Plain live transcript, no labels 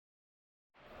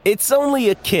It's only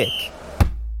a kick,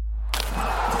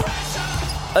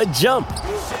 a jump,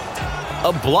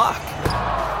 a block.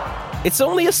 It's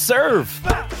only a serve.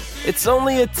 It's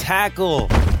only a tackle,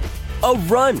 a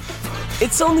run.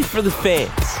 It's only for the fans.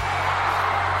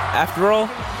 After all,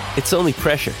 it's only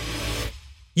pressure.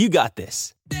 You got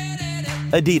this.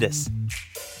 Adidas.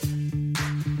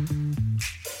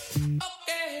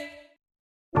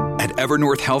 At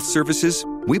Evernorth Health Services,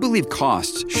 we believe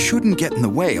costs shouldn't get in the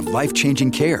way of life-changing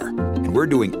care, and we're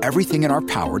doing everything in our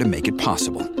power to make it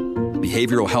possible.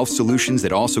 Behavioral health solutions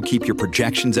that also keep your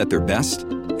projections at their best?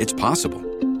 It's possible.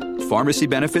 Pharmacy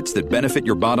benefits that benefit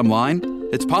your bottom line?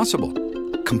 It's possible.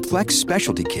 Complex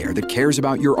specialty care that cares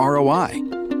about your ROI?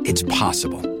 It's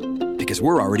possible. Because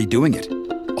we're already doing it.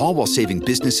 All while saving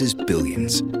businesses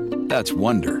billions. That's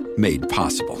Wonder made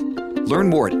possible. Learn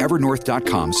more at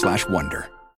evernorth.com/wonder.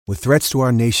 With threats to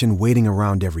our nation waiting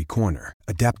around every corner,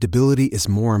 adaptability is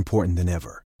more important than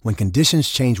ever. When conditions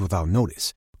change without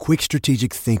notice, quick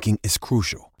strategic thinking is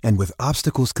crucial. And with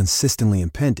obstacles consistently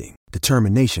impending,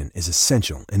 determination is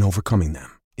essential in overcoming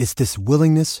them. It's this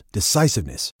willingness,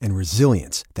 decisiveness, and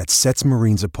resilience that sets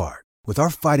Marines apart. With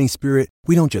our fighting spirit,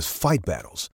 we don't just fight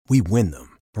battles, we win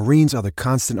them. Marines are the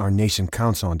constant our nation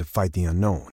counts on to fight the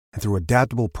unknown. And through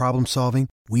adaptable problem solving,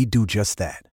 we do just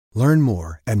that. Learn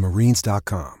more at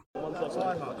marines.com.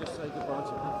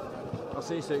 I'll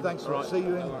see you soon. Thanks, right. See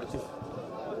you in.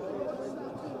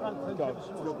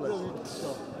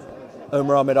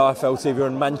 Omar Ahmed, IFL TV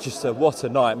in Manchester. What a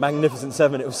night. Magnificent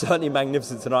 7. It was certainly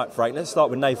magnificent tonight, Frank. Let's start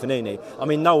with Nathan Heaney. I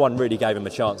mean, no one really gave him a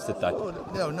chance, did they?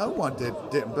 Well, no one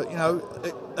didn't. But,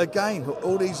 again,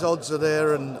 all these odds are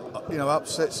there and,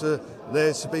 upsets are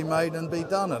there to be made and be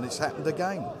done. And it's happened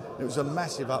again. It was a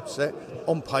massive upset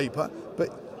on paper. But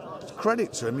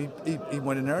credit to him, he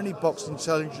went in there and he boxed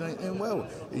intelligently and well.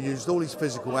 He used all his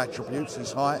physical attributes,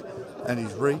 his height and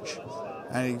his reach.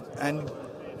 And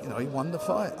he won the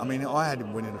fight. I mean, I had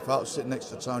him winning the fight. I was sitting next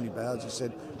to Tony Bowers. He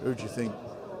said, "Who do you think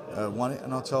won it?"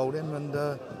 And I told him, and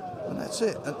that's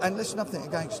it. And there's nothing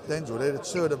against Denzel. They're the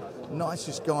two of the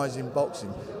nicest guys in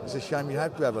boxing. It's a shame you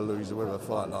have to have a loser with a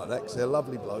fight like that, because they're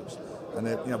lovely blokes. And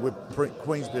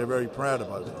Queensbury are very proud of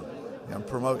both of them, and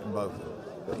promoting both of them.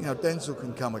 But Denzel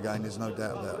can come again. There's no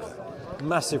doubt about that.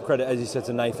 Massive credit, as you said,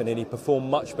 to Nathan, and he performed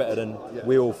much better than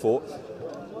we all thought.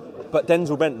 But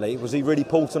Denzel Bentley, was he really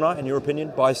Paul tonight, in your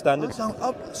opinion, by his standards?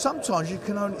 Sometimes you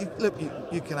can only look.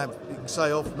 You can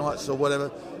say off nights or whatever.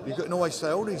 You can always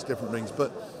say all these different things,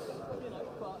 but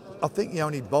I think he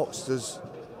only boxed as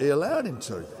he allowed him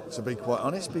to be quite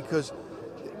honest, because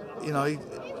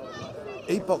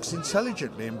he boxed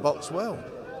intelligently and boxed well.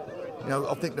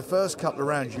 I think the first couple of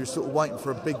rounds you were sort of waiting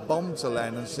for a big bomb to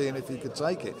land and seeing if he could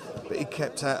take it, but he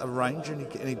kept out of range and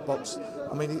he boxed.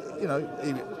 I mean,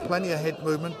 he plenty of head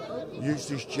movement, used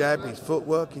his jab, his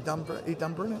footwork. He done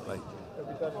brilliantly.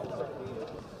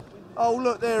 Oh,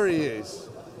 look, there he is.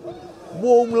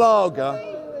 Warm lager.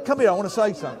 Come here, I want to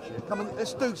say something. Come on,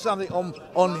 let's do something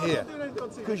on here,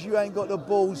 because you ain't got the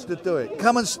balls to do it.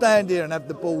 Come and stand here and have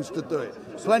the balls to do it.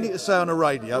 Plenty to say on the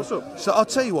radio. So I'll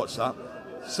tell you what's up.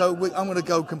 So I'm going to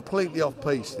go completely off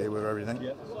piece here with everything.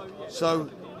 So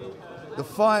the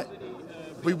fight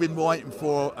we've been waiting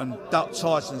for, and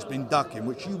Tyson's been ducking,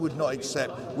 which you would not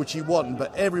accept, which he wasn't,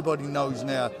 but everybody knows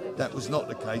now that was not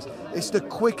the case. It's the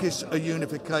quickest of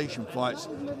unification fights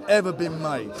ever been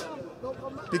made,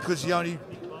 because he only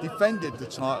defended the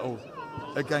title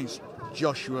against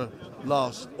Joshua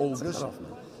last August.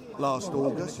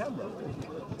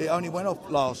 It only went off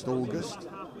last August.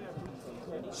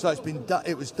 So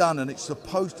it was done, and it's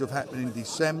supposed to have happened in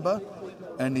December,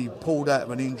 and he pulled out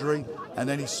of an injury, and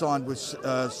then he signed with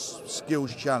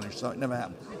Skills Challenge, so it never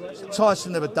happened. So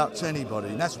Tyson never ducked anybody,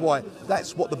 and that's what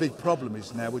the big problem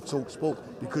is now with TalkSport,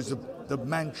 because of the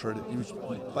mantra that you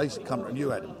basically come from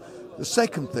you, Adam. The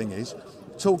second thing is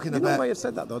talking about. You know why I've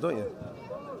said that, though, don't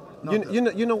you?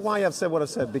 You know why I've said what I've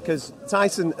said, because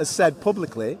Tyson has said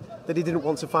publicly that he didn't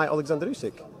want to fight Alexander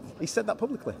Usyk. He said that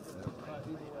publicly.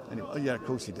 Anyway, yeah, of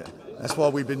course he did. That's why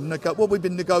we've been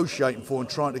negotiating for and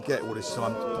trying to get all this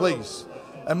time. Please,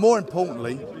 and more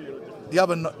importantly, the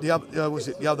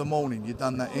other morning you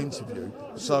done that interview.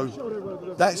 So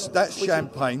that's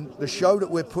champagne. The show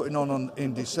that we're putting on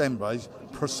in December is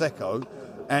Prosecco,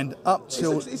 and up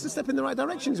till it's a step in the right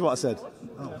direction, is what I said.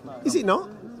 Is it not?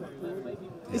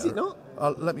 Is it not?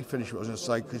 Let me finish what I was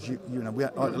going to say, because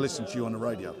I had to listen to you on the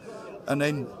radio, and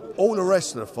then all the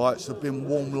rest of the fights have been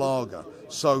warm lager.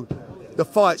 So the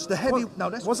fights, the heavy. Well, no,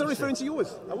 that's. Wasn't referring to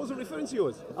yours. I wasn't referring to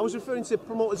yours. I was referring to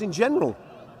promoters in general.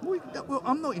 Well,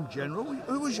 I'm not in general.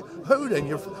 Who then?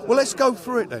 Well, let's go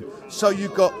through it then. So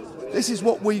you've got This is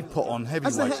what we put on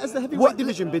heavyweight. Has the heavyweight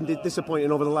division been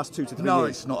disappointing over the last 2 to 3 years? No,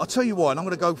 it's not. I'll tell you why, and I'm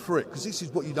going to go through it, because this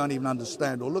is what you don't even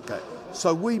understand or look at.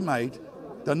 So we made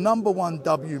the number 1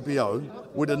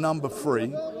 WBO with a number 3,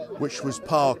 which was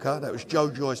Parker. That was Joe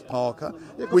Joyce Parker.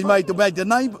 Yeah, we made the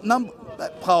name number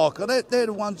that Parker. They're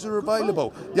the ones that are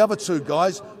available. The other 2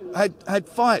 guys had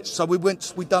fights, so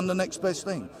we done the next best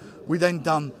thing. We then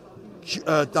done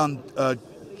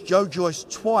Joe Joyce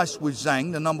twice with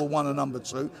Zhang, the number 1 and number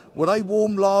 2. Were they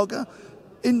warm lager?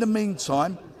 In the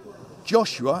meantime,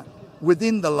 Joshua,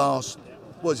 within the last,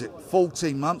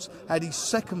 14 months, had his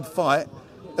second fight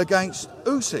against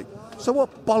Usyk. So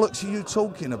what bollocks are you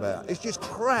talking about? It's just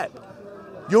crap.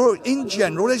 You're in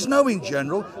general, there's no in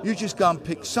general, you just go and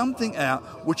pick something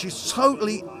out which is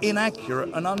totally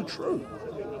inaccurate and untrue.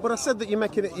 But I said that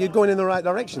you're going in the right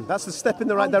direction. That's the step in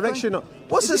the right direction.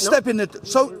 What's the step in the...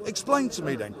 So, explain to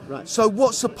me then. Right. So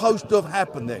what's supposed to have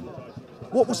happened then?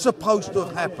 What was supposed to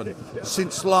have happened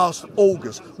since last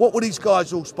August? What were these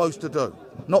guys all supposed to do?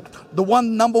 Not the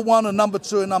number 1 and number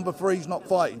 2 and number 3's not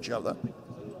fight each other?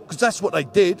 Because that's what they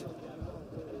did,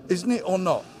 isn't it, or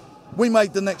not? We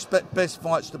made the next best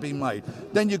fights to be made.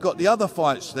 Then you've got the other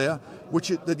fights there, which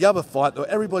is the other fight that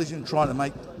everybody's been trying to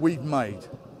make, we've made.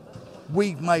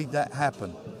 We've made that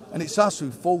happen. And it's us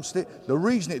who forced it. The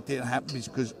reason it didn't happen is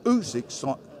because Usyk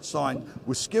signed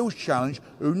with Skills Challenge,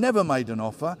 who never made an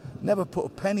offer, never put a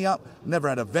penny up, never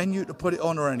had a venue to put it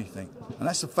on or anything. And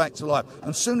that's a fact of life. And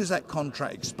as soon as that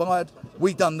contract expired,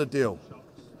 we done the deal.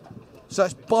 So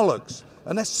it's bollocks.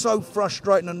 And that's so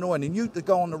frustrating and annoying. And you to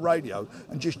go on the radio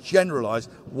and just generalise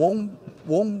warm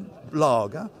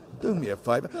lager. Do me a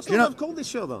favour. That's not what I've called this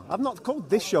show, though. I've not called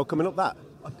this show coming up that.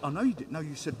 I know you didn't know.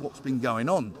 You said what's been going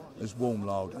on as warm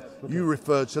lager. You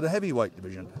referred to the heavyweight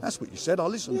division. That's what you said. I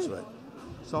listened to it.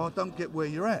 So I don't get where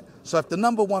you're at. So if the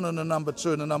number 1 and the number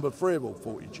 2 and the number 3 have all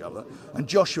fought each other, and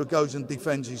Joshua goes and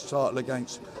defends his title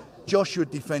against,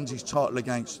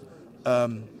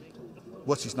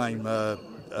 what's his name?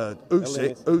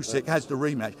 Usyk has the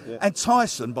rematch, and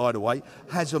Tyson, by the way,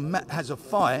 has a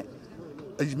fight.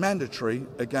 He's mandatory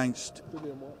against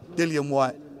Dillian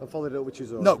White. I followed it up with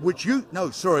Chisora.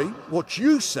 What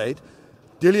you said,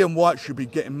 Dillian White should be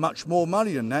getting much more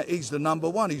money than that. He's the number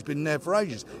 1. He's been there for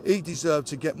ages. He deserved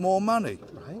to get more money.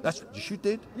 Right. That's what you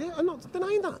did. Yeah, I'm not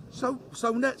denying that. So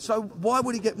why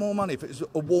would he get more money if it's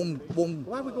a warm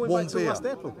Why are we going back to last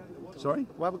April? Sorry?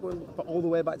 Why are we going all the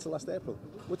way back to last April?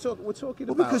 We're talking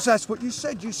about... because that's what you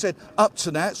said. You said up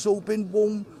to now it's all been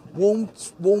warm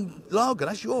lager.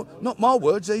 That's not my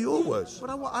words, they're your words. But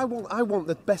I want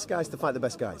the best guys to fight the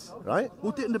best guys, right?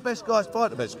 Well, didn't the best guys fight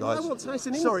the best guys? I want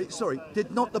Tyson in. Sorry,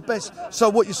 did not the best... So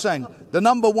what you're saying, the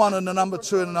number 1 and the number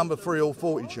 2 and the number 3 all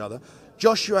fought each other.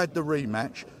 Joshua had the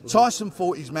rematch. Tyson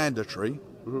fought his mandatory.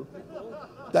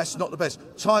 That's not the best.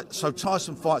 So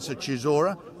Tyson fights at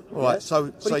Chisora. All right,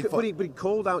 but he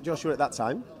called out Joshua at that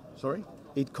time. Sorry?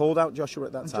 He'd called out Joshua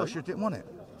at that time. Joshua didn't want it.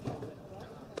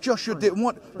 Joshua didn't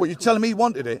want... What, you're telling me he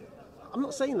wanted it? I'm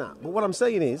not saying that, but what I'm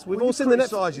saying is... We've all seen the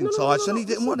Netflix... Tyson, he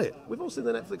didn't want it. We've all seen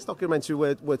the Netflix documentary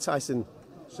where Tyson...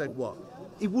 Said what?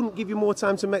 He wouldn't give you more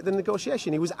time to make the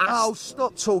negotiation. He was asked... Oh,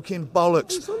 stop talking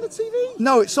bollocks. It's on the TV.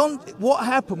 No, it's on... What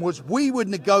happened was we would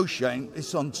negotiate...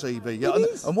 It's on TV. Yeah,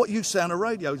 and what you say on the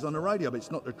radio is on the radio, but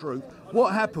it's not the truth.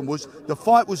 What happened was the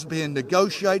fight was being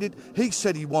negotiated. He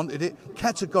said he wanted it.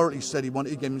 Categorically said he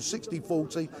wanted it. He gave him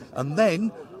 60-40. And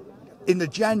then... in the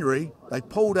January, they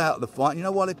pulled out of the fight. You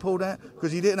know why they pulled out?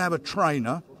 Because he didn't have a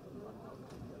trainer,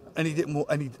 and he didn't.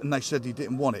 And they said he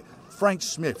didn't want it. Frank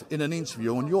Smith, in an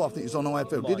interview on I think it was on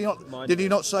IFL. Did he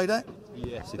not say that?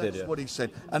 Yes, he did. That's what he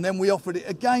said. And then we offered it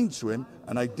again to him,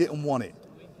 and they didn't want it.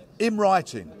 In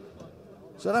writing.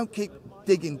 So don't keep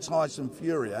digging Tyson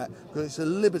Fury out, because it's a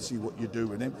liberty what you do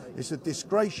with him. It's a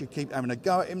disgrace you keep having a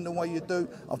go at him the way you do.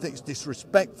 I think it's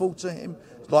disrespectful to him.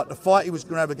 It's like the fight he was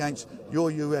going to have against your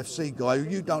UFC guy, who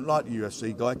you don't like the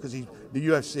UFC guy, because the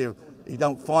UFC, he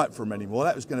don't fight for him anymore.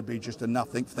 That was going to be just a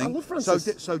nothing thing. I love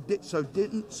Francis.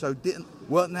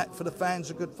 Weren't that for the fans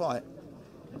a good fight?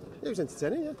 It was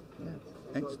entertaining, yeah.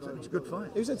 It was a good fight.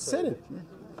 It was entertaining. Yeah.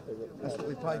 That's what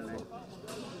we paid for.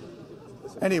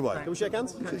 Anyway, can we shake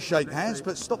hands? Shake hands,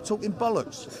 but stop talking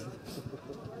bollocks.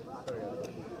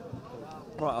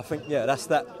 Right, I think, that's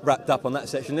that wrapped up on that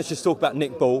section. Let's just talk about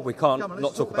Nick Boll. We can't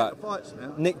not talk about the fights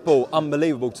now. Nick Boll,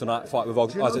 unbelievable tonight, fight with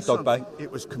Isaac Dogboe.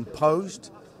 It was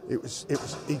composed.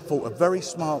 He fought a very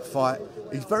smart fight.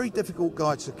 He's a very difficult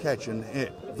guy to catch and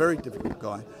hit. Very difficult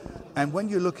guy. And when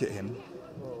you look at him,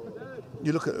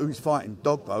 you look at who he's fighting.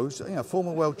 Dogboe,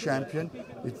 former world champion.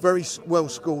 He's a very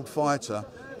well-schooled fighter.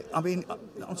 I mean,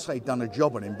 I'd say done a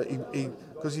job on him, but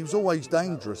because he was always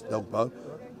dangerous, Dogbo,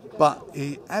 but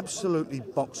he absolutely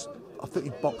boxed. I think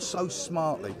he boxed so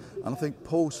smartly, and I think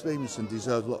Paul Stevenson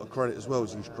deserves a lot of credit as well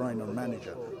as his trainer and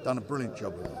manager. Done a brilliant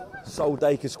job with him. Sol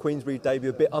Dacre's Queensbury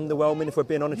debut a bit underwhelming, if we're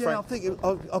being honest, Yeah, Frank? I think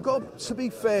I've got to be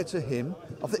fair to him.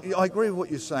 I agree with what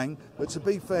you're saying, but to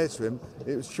be fair to him,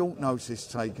 it was short notice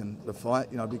taken the fight,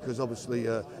 because obviously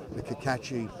the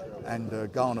Kakachi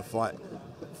and Garner fight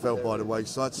fell by the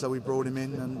wayside, so we brought him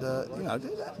in, and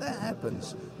that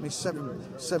happens. I mean,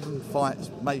 seven fights,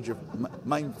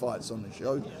 main fights on the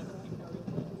show.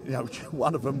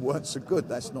 One of them weren't so good.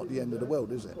 That's not the end of the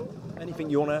world, is it? Anything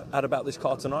you want to add about this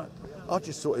card tonight? I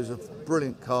just thought it was a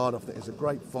brilliant card. I think it was a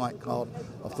great fight card.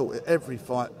 I thought every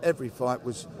fight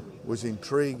was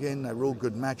intriguing. They were all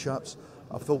good matchups.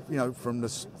 I thought, from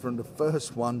the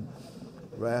first one,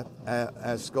 where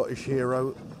our Scottish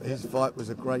hero, his fight was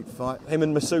a great fight. Him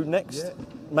and Masood next? Yeah.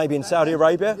 Maybe in Saudi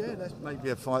Arabia? Yeah, that's maybe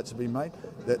a fight to be made.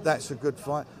 That's a good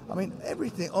fight. I mean,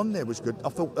 everything on there was good. I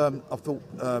thought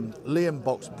Liam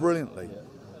boxed brilliantly.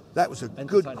 That was a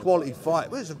good quality fight.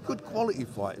 It was a good quality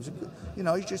fight. It was a good,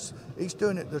 he's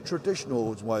doing it the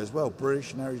traditional way as well.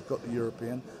 British, now he's got the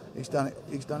European. He's done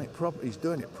it properly. He's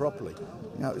doing it properly.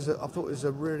 I thought it was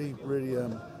a really, really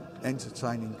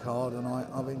entertaining card, and I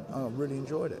really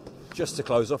enjoyed it. Just to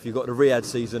close off, you've got the Riyadh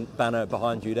season banner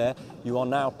behind you there. You are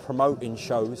now promoting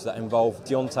shows that involve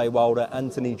Deontay Wilder,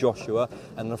 Anthony Joshua,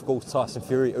 and of course Tyson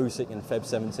Fury, Usyk in Feb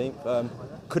 17th.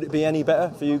 Could it be any better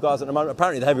for you guys at the moment?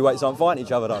 Apparently the heavyweights aren't fighting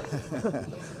each other, though.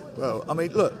 Well, I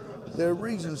mean, look, there are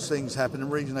reasons things happen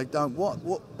and reasons they don't.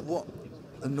 What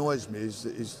annoys me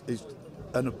is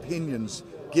an opinion's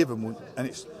given,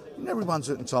 and everyone's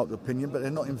entitled to opinion, but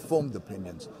they're not informed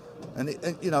opinions. And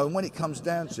when it comes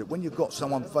down to it, when you've got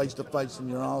someone face to face and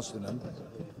you're asking them,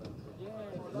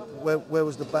 where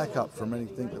was the backup from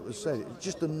anything that was said? It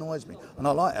just annoys me. And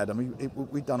I like Adam.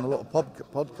 We've done a lot of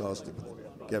podcasts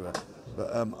together,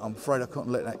 but I'm afraid I can't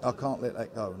let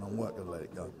that go, and I'm working to let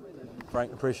it go.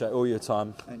 Frank, appreciate all your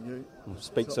time. And you. We'll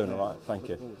speak soon, all right? Thank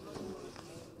you.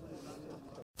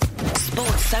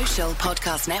 Sports Social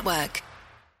Podcast Network.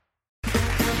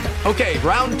 Okay,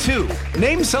 round two.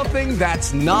 Name something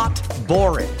that's not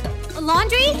boring. A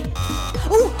laundry?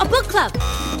 Ooh, a book club.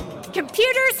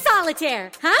 Computer solitaire,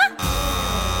 huh?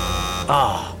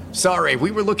 Ah, sorry,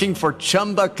 we were looking for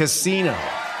Chumba Casino.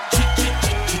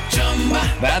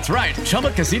 That's right,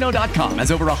 ChumbaCasino.com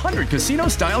has over 100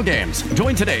 casino-style games.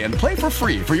 Join today and play for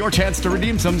free for your chance to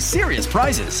redeem some serious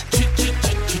prizes.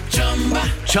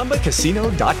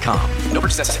 ChumbaCasino.com. No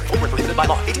purchase necessary. Void where prohibited by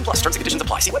law. 18+ terms and conditions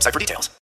apply. See website for details.